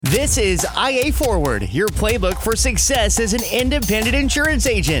This is IA Forward, your playbook for success as an independent insurance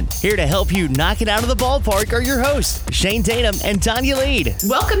agent. Here to help you knock it out of the ballpark are your hosts, Shane Tatum and Tanya Lead.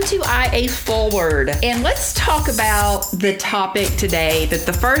 Welcome to IA Forward. And let's talk about the topic today that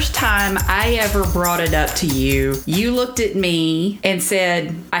the first time I ever brought it up to you, you looked at me and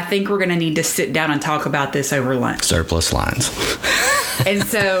said, I think we're going to need to sit down and talk about this over lunch. Surplus lines. And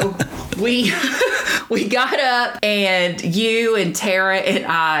so we got up and you and Tara and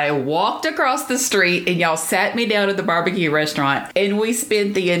I walked across the street and y'all sat me down at the barbecue restaurant and we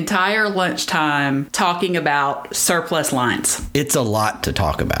spent the entire lunchtime talking about surplus lines. It's a lot to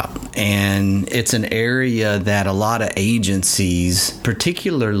talk about. And it's an area that a lot of agencies,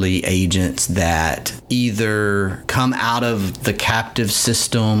 particularly agents that either come out of the captive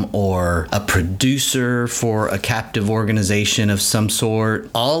system or a producer for a captive organization of some sort,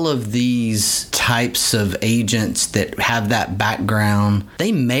 all of these types of agents that have that background,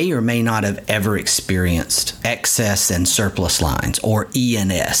 they may or may not have ever experienced excess and surplus lines, or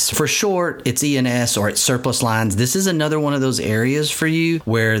E&S. For short, it's E&S or it's surplus lines. This is another one of those areas for you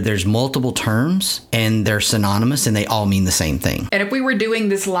where there's multiple terms and they're synonymous and they all mean the same thing. And if we were doing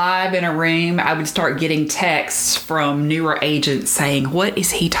this live in a room, I would start getting texts from newer agents saying, what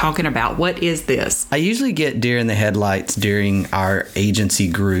is he talking about? What is this? I usually get deer in the headlights during our agency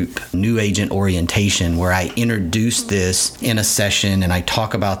group new agent orientation where I introduce this in a session and I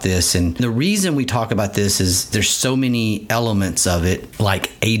talk about this. And the reason we talk about this is there's so many elements of it,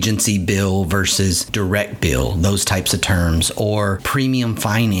 like agency bill versus direct bill, those types of terms, or premium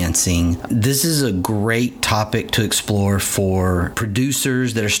financing. This is a great topic to explore for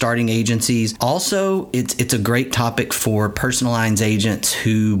producers that are starting agencies. Also, it's a great topic for personal lines agents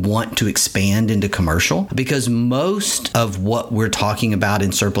who want to expand into commercial, because most of what we're talking about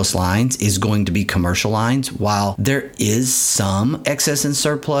in surplus lines is going to be commercial lines. While there is some excess and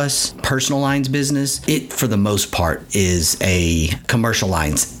surplus personal lines business, it for the most part is a commercial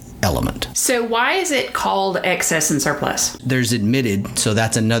lines element. So why is it called excess and surplus? There's admitted, so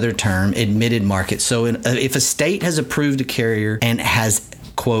that's another term, admitted market. So if a state has approved a carrier and has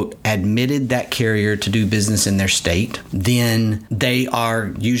quote, admitted that carrier to do business in their state, then they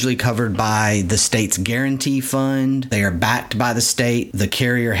are usually covered by the state's guarantee fund. They are backed by the state. The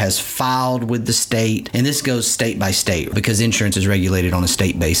carrier has filed with the state. And this goes state by state because insurance is regulated on a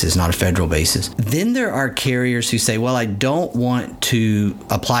state basis, not a federal basis. Then there are carriers who say, well, I don't want to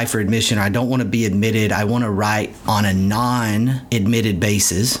apply for admission, or I don't want to be admitted. I want to write on a non-admitted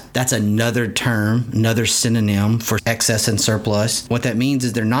basis. That's another term, another synonym for excess and surplus. What that means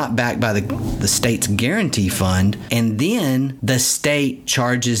is they're not backed by the state's guarantee fund, and then the state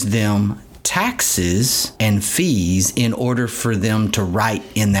charges them taxes and fees in order for them to write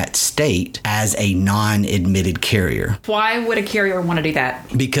in that state as a non-admitted carrier. Why would a carrier want to do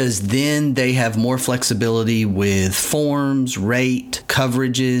that? Because then they have more flexibility with forms, rate,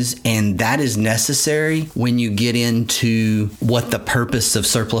 coverages, and that is necessary when you get into what the purpose of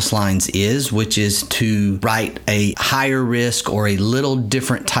surplus lines is, which is to write a higher risk or a little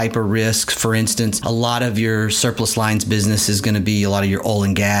different type of risk. For instance, a lot of your surplus lines business is going to be a lot of your oil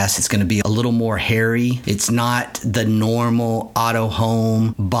and gas. It's going to be a little more hairy. It's not the normal auto,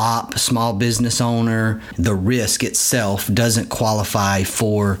 home, BOP, small business owner. The risk itself doesn't qualify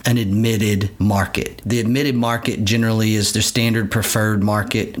for an admitted market. The admitted market generally is the standard preferred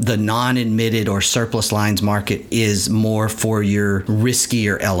market. The non-admitted or surplus lines market is more for your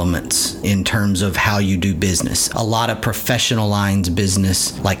riskier elements in terms of how you do business. A lot of professional lines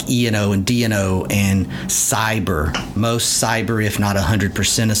business like E&O and D&O and cyber, most cyber, if not 100%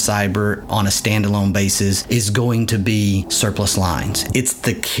 of cyber on a standalone basis, is going to be surplus lines. It's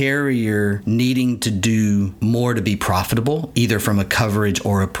the carrier needing to do more to be profitable, either from a coverage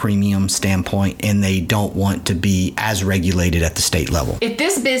or a premium standpoint, and they don't want to be as regulated at the state level. If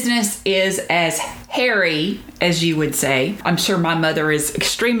this business is as hairy, as you would say, I'm sure my mother is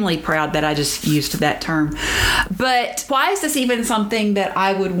extremely proud that I just used that term. But why is this even something that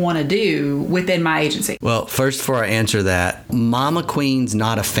I would want to do within my agency? Well, first, before I answer that, Mama Queen's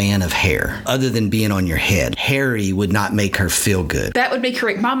not a fan of hair, other than being on your head. Hairy would not make her feel good. That would be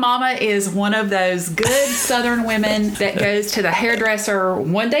correct. My mama is one of those good Southern women that goes to the hairdresser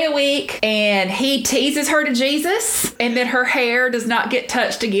one day a week and he teases her to Jesus, and then her hair does not get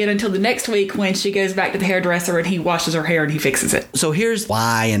touched again until the next week when she goes goes back to the hairdresser and he washes her hair and he fixes it. So here's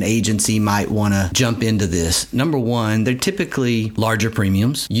why an agency might want to jump into this. Number one, they're typically larger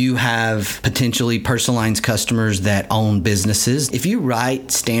premiums. You have potentially personal lines customers that own businesses. If you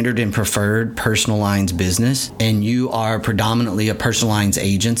write standard and preferred personal lines business and you are predominantly a personal lines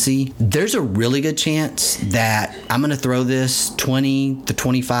agency, there's a really good chance that I'm going to throw this 20 to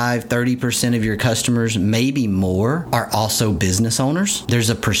 25, 30% of your customers, maybe more, are also business owners. There's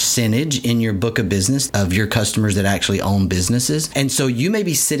a percentage in your book of business of your customers that actually own businesses. And so you may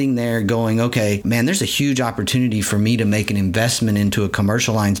be sitting there going, okay, man, there's a huge opportunity for me to make an investment into a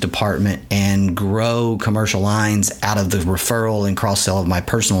commercial lines department and grow commercial lines out of the referral and cross-sell of my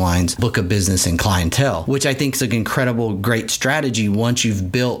personal lines book of business and clientele, which I think is an incredible, great strategy once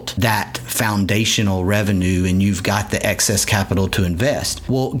you've built that foundational revenue and you've got the excess capital to invest.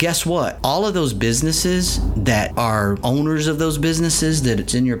 Well, guess what? All of those businesses that are owners of those businesses that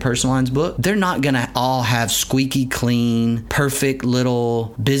it's in your personal lines book, they're not going to all have squeaky clean, perfect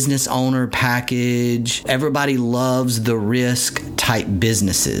little business owner package. Everybody loves the risk type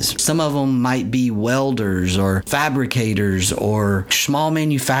businesses. Some of them might be welders or fabricators or small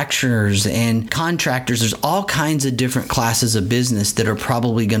manufacturers and contractors. There's all kinds of different classes of business that are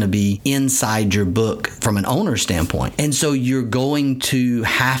probably going to be inside your book from an owner standpoint. And so you're going to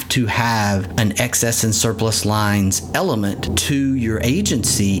have an excess and surplus lines element to your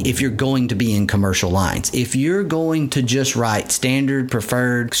agency if you're going to be in commercial lines. If you're going to just write standard,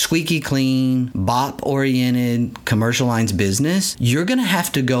 preferred, squeaky clean, BOP oriented commercial lines business, you're going to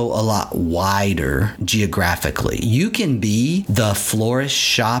have to go a lot wider geographically. You can be the florist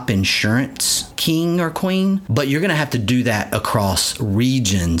shop insurance king or queen, but you're going to have to do that across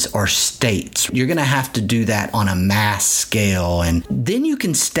regions or states. You're going to have to do that on a mass scale, and then you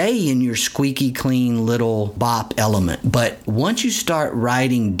can stay in your squeaky clean little BOP element. But once you start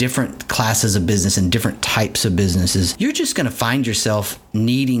writing different classes of business and different types of businesses, you're just going to find yourself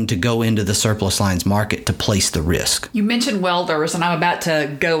needing to go into the surplus lines market to place the risk. You mentioned welders, and I'm about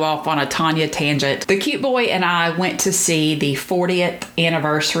to go off on a Tanya tangent. The cute boy and I went to see the 40th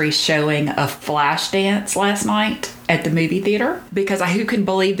anniversary showing of Flashdance last night at the movie theater, because who can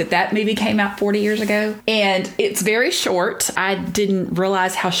believe that movie came out 40 years ago? And it's very short. I didn't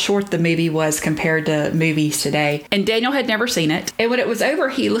realize how short the movie was compared to movies today. And Daniel had never seen it. And when it was over,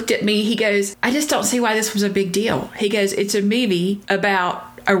 he looked at me, he goes, I just don't see why this was a big deal. He goes, it's a movie about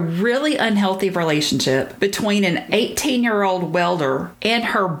a really unhealthy relationship between an 18-year-old welder and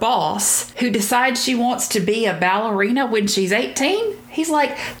her boss who decides she wants to be a ballerina when she's 18. He's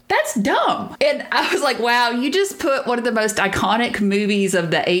like, that's dumb. And I was like, wow, you just put one of the most iconic movies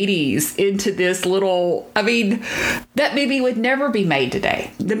of the 80s into this little, that movie would never be made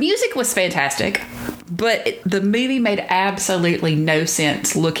today. The music was fantastic, but the movie made absolutely no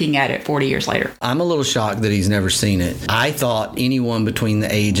sense looking at it 40 years later. I'm a little shocked that he's never seen it. I thought anyone between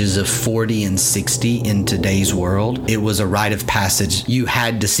the ages of 40 and 60 in today's world, it was a rite of passage. You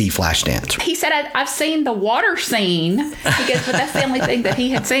had to see Flashdance. He said, I've seen the water scene. He goes, but that's the only thing that he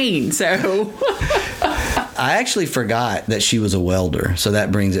had seen. So I actually forgot that she was a welder, so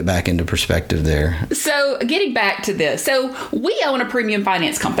that brings it back into perspective there. So getting back to this, so we own a premium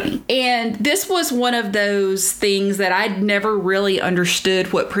finance company, and this was one of those things that I'd never really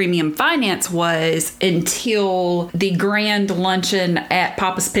understood what premium finance was until the grand luncheon at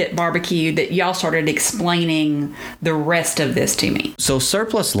Papa's Pit Barbecue that y'all started explaining the rest of this to me. So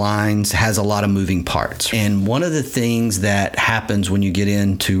surplus lines has a lot of moving parts, and one of the things that happens when you get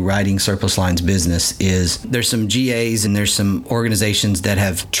into writing surplus lines business is there's some GAs and there's some organizations that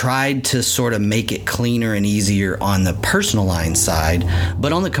have tried to sort of make it cleaner and easier on the personal line side,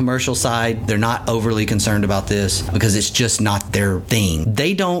 but on the commercial side, they're not overly concerned about this because it's just not their thing.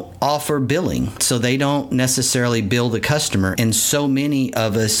 They don't offer billing, so they don't necessarily bill the customer. And so many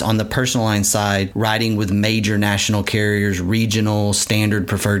of us on the personal line side, writing with major national carriers, regional, standard,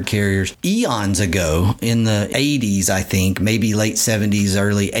 preferred carriers, eons ago in the 80s, I think, maybe late 70s,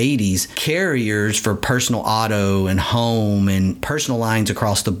 early 80s, carriers for personal auto and home and personal lines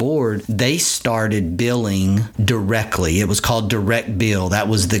across the board, they started billing directly. It was called direct bill. That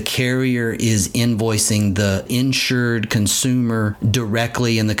was the carrier is invoicing the insured consumer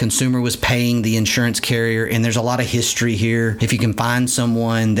directly, and the consumer was paying the insurance carrier. And there's a lot of history here. If you can find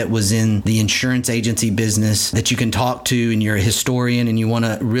someone that was in the insurance agency business that you can talk to and you're a historian and you want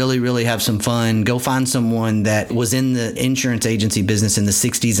to really, really have some fun, go find someone that was in the insurance agency business in the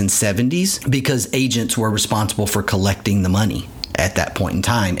 60s and 70s, because agents were responsible for collecting the money at that point in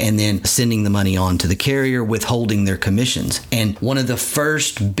time, and then sending the money on to the carrier, withholding their commissions. And one of the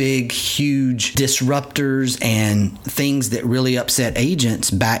first big, huge disruptors and things that really upset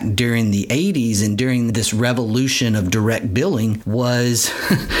agents back during the 80s and during this revolution of direct billing was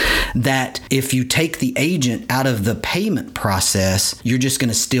that if you take the agent out of the payment process, you're just going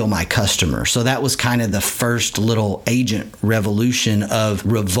to steal my customer. So that was kind of the first little agent revolution of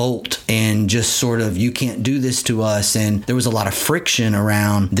revolt and just sort of, you can't do this to us. And there was a lot of friction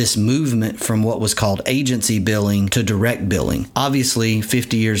around this movement from what was called agency billing to direct billing. Obviously,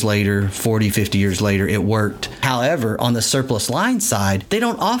 50 years later, 40, 50 years later, it worked. However, on the surplus line side, they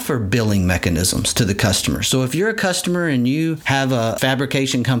don't offer billing mechanisms to the customer. So if you're a customer and you have a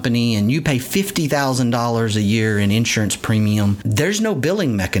fabrication company and you pay $50,000 a year in insurance premium, there's no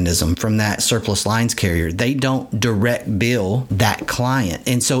billing mechanism from that surplus lines carrier. They don't direct bill that client.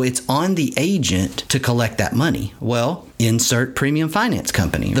 And so it's on the agent to collect that money. Well, insert premium finance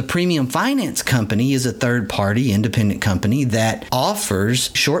company. The premium finance company is a third-party independent company that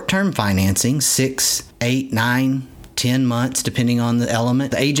offers short-term financing, 6, 8, 9, 10 months, depending on the element.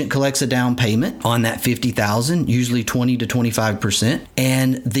 The agent collects a down payment on that $50,000, usually 20 to 25%,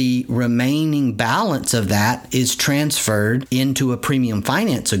 and the remaining balance of that is transferred into a premium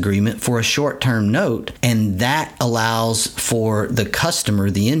finance agreement for a short-term note, and that allows for the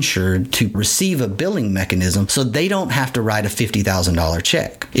customer, the insured, to receive a billing mechanism so they don't have to write a $50,000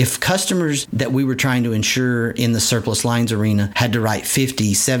 check. If customers that we were trying to insure in the surplus lines arena had to write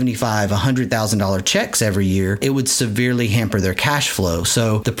 $50,000, $75,000, $100,000 checks every year, it would severely hamper their cash flow.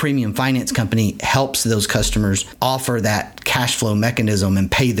 So the premium finance company helps those customers offer that cash flow mechanism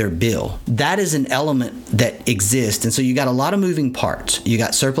and pay their bill. That is an element that exists. And so you got a lot of moving parts. You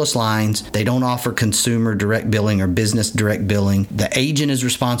got surplus lines. They don't offer consumer direct billing or business direct billing. The agent is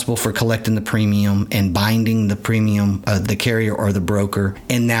responsible for collecting the premium and binding the premium, the carrier or the broker.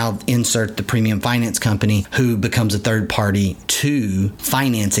 And now insert the premium finance company, who becomes a third party to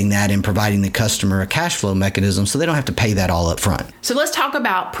financing that and providing the customer a cash flow mechanism so they don't have to pay that all up front. So let's talk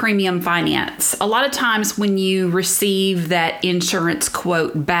about premium finance. A lot of times when you receive that insurance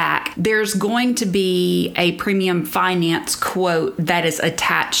quote back, there's going to be a premium finance quote that is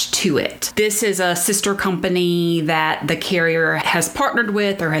attached to it. This is a sister company that the carrier has partnered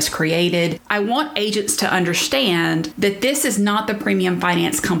with or has created. I want agents to understand that this is not the premium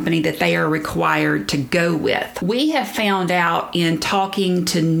finance company that they are required to go with. We have found out in talking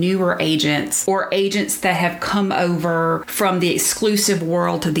to newer agents or agents that have come over from the exclusive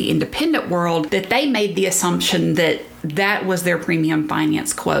world to the independent world that they made the assumption that that was their premium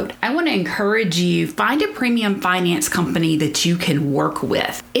finance quote. I want to encourage you, find a premium finance company that you can work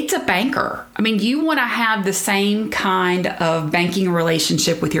with. It's a banker. I mean, you want to have the same kind of banking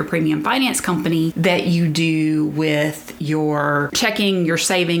relationship with your premium finance company that you do with your checking, your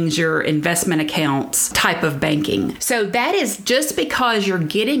savings, your investment accounts type of banking. So that is just because you're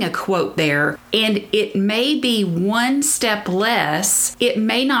getting a quote there and it may be one step less, it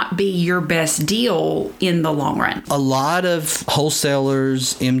may not be your best deal in the long run. A lot of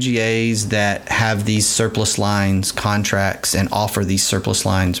wholesalers, MGAs that have these surplus lines contracts and offer these surplus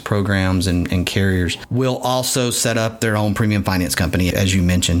lines programs and carriers will also set up their own premium finance company, as you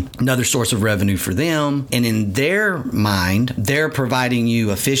mentioned, another source of revenue for them. And in their mind, they're providing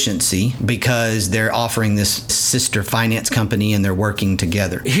you efficiency because they're offering this sister finance company and they're working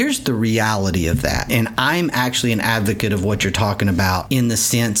together. Here's the reality of that. And I'm actually an advocate of what you're talking about in the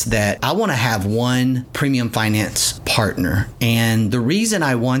sense that I want to have one premium finance partner. And the reason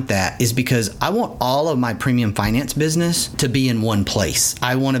I want that is because I want all of my premium finance business to be in one place.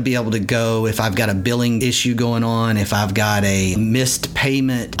 I want to be able to go if I've got a billing issue going on, if I've got a missed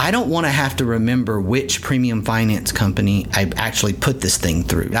payment. I don't want to have to remember which premium finance company I actually put this thing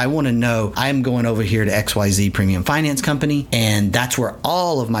through. I want to know I'm going over here to XYZ Premium Finance Company, and that's where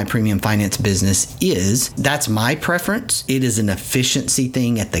all of my premium finance business is. That's my preference. It is an efficiency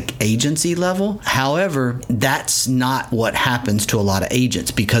thing at the agency level. However, that's not what happens to a lot of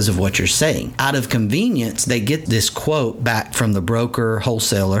agents because of what you're saying. Out of convenience, they get this quote back from the broker,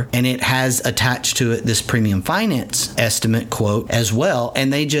 wholesaler, and it has attached to it this premium finance estimate quote as well,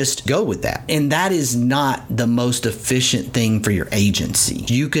 and they just go with that. And that is not the most efficient thing for your agency.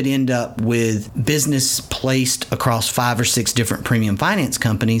 You could end up with business placed across 5 or 6 different premium finance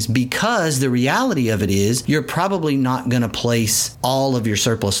companies because the reality of it is you're probably not going to place all of your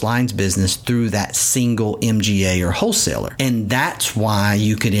surplus lines business through that single MGA MGA or wholesaler. And that's why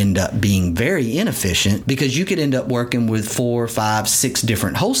you could end up being very inefficient, because you could end up working with 4, 5, 6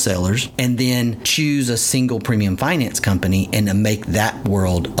 different wholesalers and then choose a single premium finance company and to make that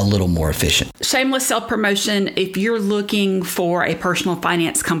world a little more efficient. Shameless self-promotion. If you're looking for a personal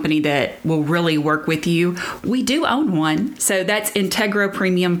finance company that will really work with you, we do own one. So that's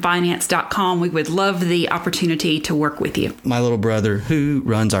integropremiumfinance.com. We would love the opportunity to work with you. My little brother, who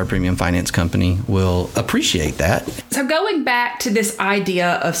runs our premium finance company, will appreciate that. So going back to this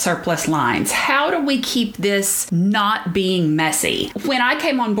idea of surplus lines, how do we keep this not being messy? When I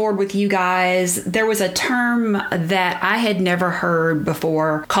came on board with you guys, there was a term that I had never heard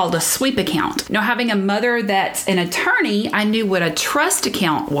before called a sweep account. Now, having a mother that's an attorney, I knew what a trust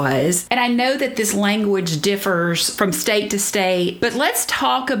account was, and I know that this language differs from state to state, but let's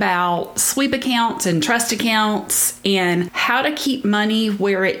talk about sweep accounts and trust accounts and how to keep money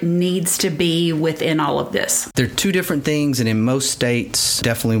where it needs to be within all of this. They're two different things, and in most states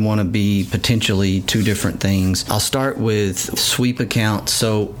definitely want to be potentially two different things. I'll start with sweep accounts.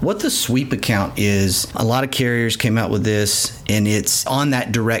 So what the sweep account is, a lot of carriers came out with this, and it's on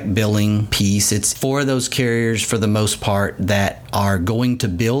that direct billing piece. It's for those carriers, for the most part, that are going to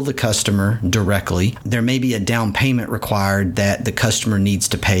bill the customer directly. There may be a down payment required that the customer needs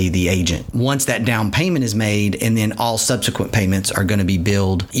to pay the agent. Once that down payment is made, and then all subsequent payments are going to be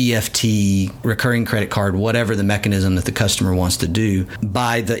billed EFT, recurring credit card, whatever the mechanism that the customer wants to do,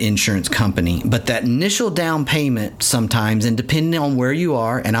 by the insurance company. But that initial down payment sometimes, and depending on where you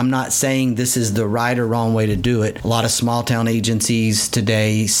are, and I'm not saying this is the right or wrong way to do it, a lot of small town agencies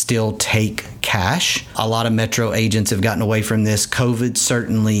today still take cash. A lot of metro agents have gotten away from this. COVID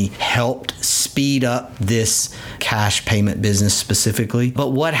certainly helped speed up this cash payment business specifically. But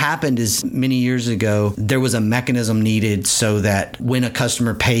what happened is, many years ago, there was a mechanism needed so that when a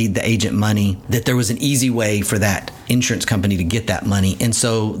customer paid the agent money, that there was an easy way for that insurance company to get that money. And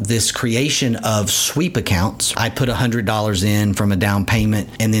so this creation of sweep accounts, I put $100 in from a down payment,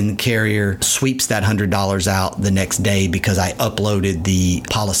 and then the carrier sweeps that $100 out the next day because I uploaded the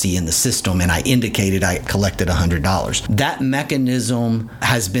policy in the system and I indicated I collected $100. That mechanism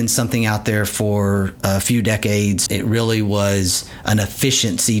has been something out there for a few decades. It really was an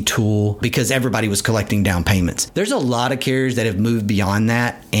efficiency tool because everybody was collecting down payments. There's a lot of carriers that have moved beyond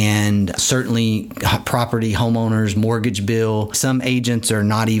that, and certainly property, homeowners, mortgage bill. Some agents are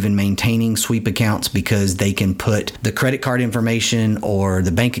not even maintaining sweep accounts because they can put the credit card information or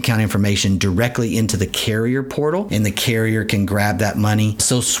the bank account information directly into the carrier portal, and the carrier can grab that money.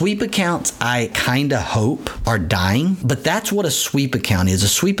 So sweep accounts, I kind of hope, are dying, but that's what a sweep account is. A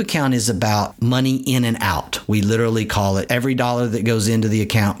sweep account is about money in and out. We literally call it every dollar that goes into the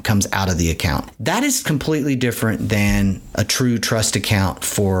account comes out of the account. That is completely different than a true trust account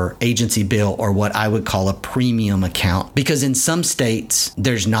for agency bill, or what I would call a premium account, because in some states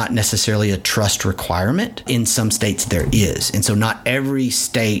there's not necessarily a trust requirement. In some states there is. And so not every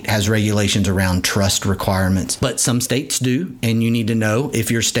state has regulations around trust requirements, but some states do. And you need to know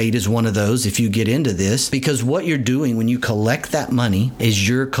if your state is one of those if you get into this, because what you're doing when you collect that money is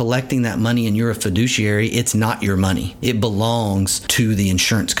you're collecting that money and you're a fiduciary. It's not your money. It belongs to the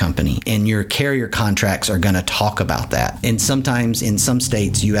insurance company, and your carrier contracts are going to talk about that. And sometimes in some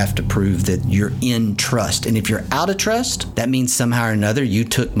states you have to prove that you're in trust. And if you're out of trust, that means somehow or another you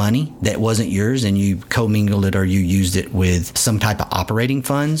took money that wasn't yours and you commingled it, or you used it with some type of operating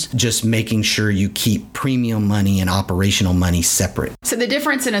funds. Just making sure you keep premium money and operational money separate. So the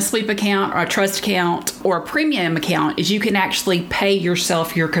difference in a sweep account or a trust account or a premium account is you can actually pay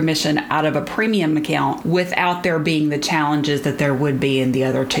yourself your commission out of a premium account without there being the challenges that there would be in the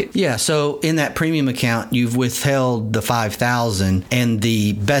other two. Yeah. So in that premium account, you've withheld the $5,000, and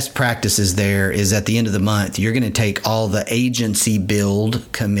the best practices there is at the end of the month, you're going to take all the agency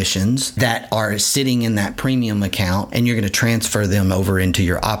billed commissions that are sitting in that premium account, and you're going to transfer them over into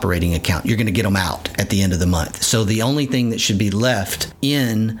your operating account. You're going to get them out at the end of the month. So the only thing that should be left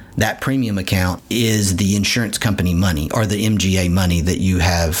in that premium account is the insurance company money, or the MGA money that you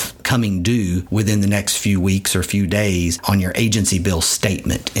have coming due within the next few weeks or few days on your agency bill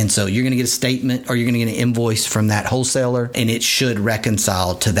statement. And so you're going to get a statement, or you're going to get an invoice from that wholesaler, and it should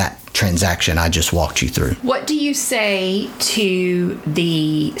reconcile to that transaction I just walked you through. What do you say to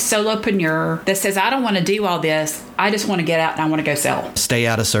the solopreneur that says, I don't want to do all this, I just want to get out and I want to go sell? Stay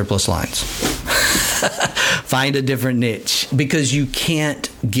out of surplus lines. Find a different niche, because you can't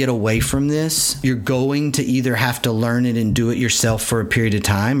get away from this, you're going to either have to learn it and do it yourself for a period of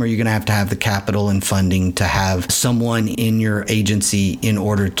time, or you're going to have the capital and funding to have someone in your agency in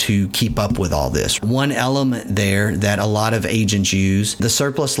order to keep up with all this. One element there that a lot of agents use, the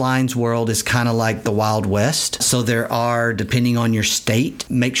surplus lines world is kind of like the Wild West. So there are, depending on your state,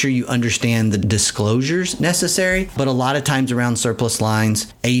 make sure you understand the disclosures necessary. But a lot of times around surplus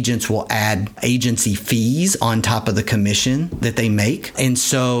lines, agents will add agency fees on top of the commission that they make. And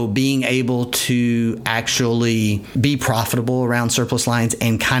so being able to actually be profitable around surplus lines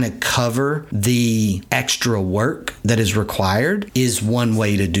and kind of cover the extra work that is required is one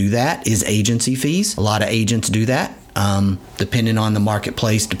way to do that, is agency fees. A lot of agents do that. Depending on the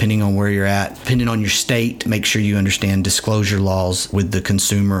marketplace, depending on where you're at, depending on your state, make sure you understand disclosure laws with the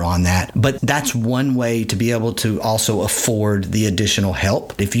consumer on that. But that's one way to be able to also afford the additional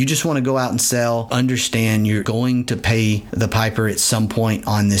help. If you just want to go out and sell, understand you're going to pay the piper at some point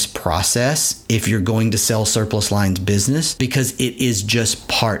on this process if you're going to sell surplus lines business, because it is just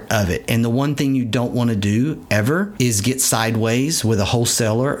part of it. And the one thing you don't want to do ever is get sideways with a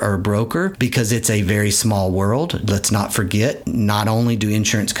wholesaler or a broker, because it's a very small world. Let's not forget, not only do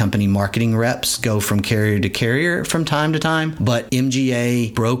insurance company marketing reps go from carrier to carrier from time to time, but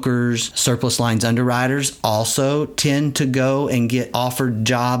MGA, brokers, surplus lines underwriters also tend to go and get offered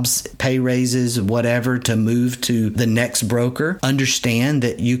jobs, pay raises, whatever, to move to the next broker. Understand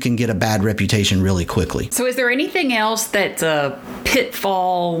that you can get a bad reputation really quickly. So is there anything else that's a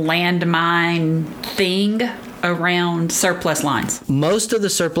pitfall, landmine thing around surplus lines? Most of the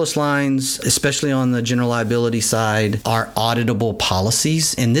surplus lines, especially on the general liability side, are auditable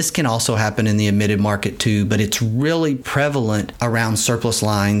policies. And this can also happen in the admitted market too, but it's really prevalent around surplus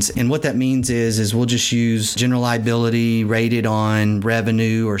lines. And what that means is we'll just use general liability rated on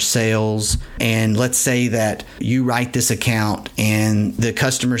revenue or sales. And let's say that you write this account and the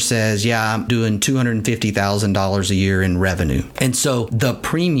customer says, yeah, I'm doing $250,000 a year in revenue. And so the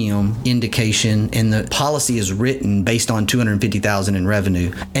premium indication in the policy is written based on $250,000 in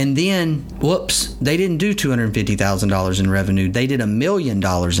revenue. And then, whoops, they didn't do $250,000 in revenue. They did $1 million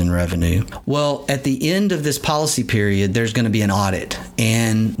in revenue. Well, at the end of this policy period, there's going to be an audit,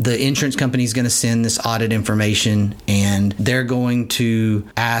 and the insurance company is going to send this audit information, and they're going to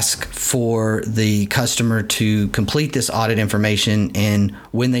ask for the customer to complete this audit information. And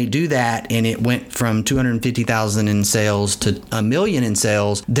when they do that, and it went from $250,000 in sales to $1 million in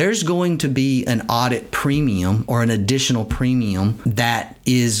sales, there's going to be an audit premium or an additional premium that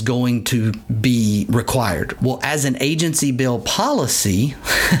is going to be required. Well, as an agency bill policy,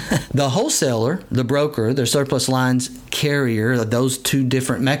 the wholesaler, the broker, the surplus lines carrier, those two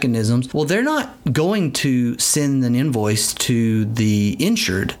different mechanisms, well, they're not going to send an invoice to the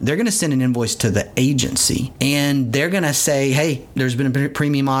insured. They're going to send an invoice to the agency, and they're going to say, hey, there's been a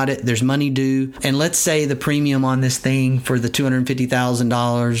premium audit, there's money due, and let's say the premium on this thing for the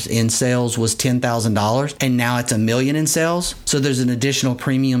 $250,000 in sales was $10,000, and now it's $1 million in sales. So there's an additional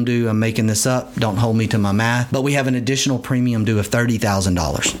premium due. I'm making this up. Don't hold me to my math, but we have an additional premium due of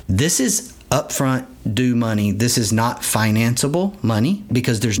 $30,000. This is upfront due money. This is not financeable money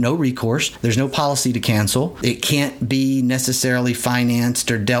because there's no recourse. There's no policy to cancel. It can't be necessarily financed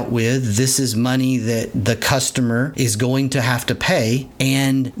or dealt with. This is money that the customer is going to have to pay,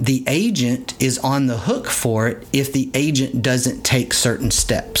 and the agent is on the hook for it if the agent doesn't take certain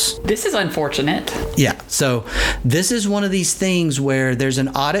steps. This is unfortunate. Yeah. So this is one of these things where there's an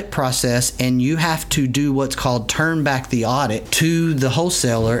audit process, and you have to do what's called turn back the audit to the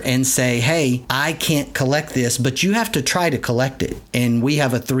wholesaler and say, hey, I can't collect this, but you have to try to collect it. And we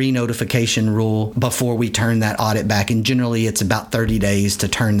have a 3 notification rule before we turn that audit back. And generally it's about 30 days to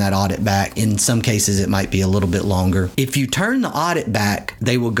turn that audit back. In some cases, it might be a little bit longer. If you turn the audit back,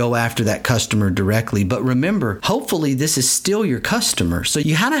 they will go after that customer directly. But remember, hopefully this is still your customer. So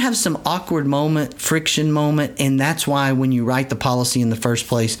you kind of have some awkward moment, friction moment. And that's why when you write the policy in the first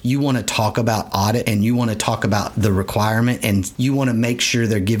place, you want to talk about audit, and you want to talk about the requirement, and you want to make sure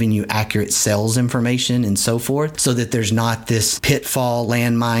they're giving you accurate sales information and so forth, so that there's not this pitfall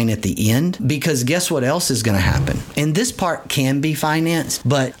landmine at the end. Because guess what else is going to happen? And this part can be financed,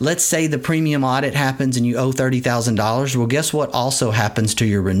 but let's say the premium audit happens and you owe $30,000. Well, guess what also happens to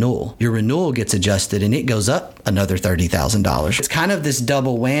your renewal? Your renewal gets adjusted and it goes up another $30,000. It's kind of this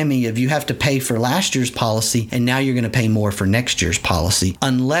double whammy of you have to pay for last year's policy, and now you're going to pay more for next year's policy,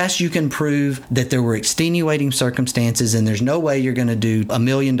 unless you can prove that there were extenuating circumstances and there's no way you're going to do $1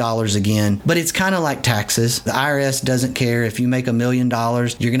 million again. But it's kind kind of like taxes. The IRS doesn't care if you make $1 million,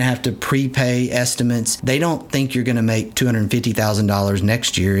 you're going to have to prepay estimates. They don't think you're going to make $250,000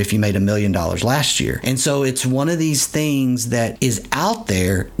 next year if you made $1 million last year. And so it's one of these things that is out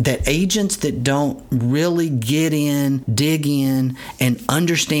there that agents that don't really get in, dig in, and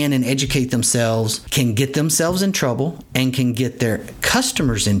understand and educate themselves can get themselves in trouble and can get their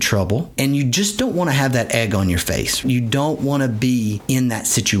customers in trouble. And you just don't want to have that egg on your face. You don't want to be in that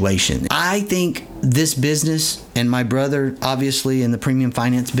situation. I think this business, and my brother, obviously, in the premium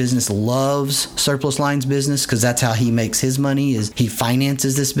finance business, loves surplus lines business because that's how he makes his money, is he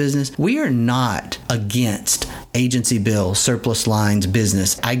finances this business. We are not against agency bill, surplus lines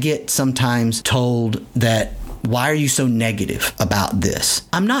business. I get sometimes told that, why are you so negative about this?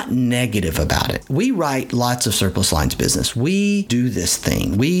 I'm not negative about it. We write lots of surplus lines business. We do this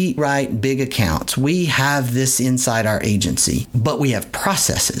thing. We write big accounts. We have this inside our agency, but we have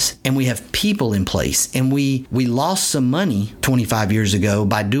processes and we have people in place. And we lost some money 25 years ago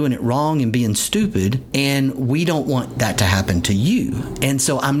by doing it wrong and being stupid. And we don't want that to happen to you. And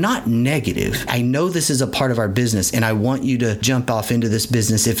so I'm not negative. I know this is a part of our business and I want you to jump off into this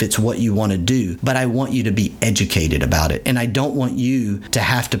business if it's what you want to do, but I want you to be educated about it. And I don't want you to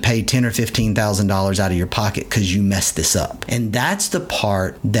have to pay $10,000 or $15,000 out of your pocket because you messed this up. And that's the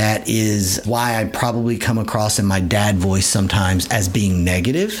part that is why I probably come across in my dad voice sometimes as being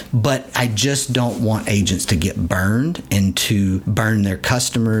negative. But I just don't want agents to get burned and to burn their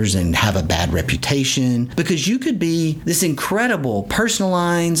customers and have a bad reputation, because you could be this incredible personal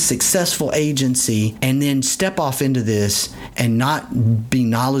lines, successful agency and then step off into this and not be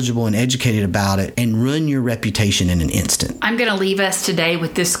knowledgeable and educated about it and ruin your reputation in an instant. I'm going to leave us today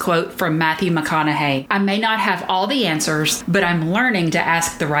with this quote from Matthew McConaughey. I may not have all the answers, but I'm learning to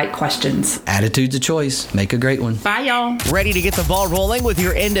ask the right questions. Attitude's a choice. Make a great one. Bye, y'all. Ready to get the ball rolling with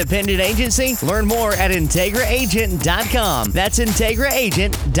your independent agency? Learn more at IntegraAgent.com. That's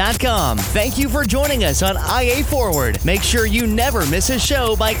IntegraAgent.com. Thank you for joining us on IA Forward. Make sure you never miss a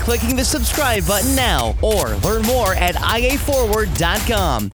show by clicking the subscribe button now, or learn more at IAForward.com.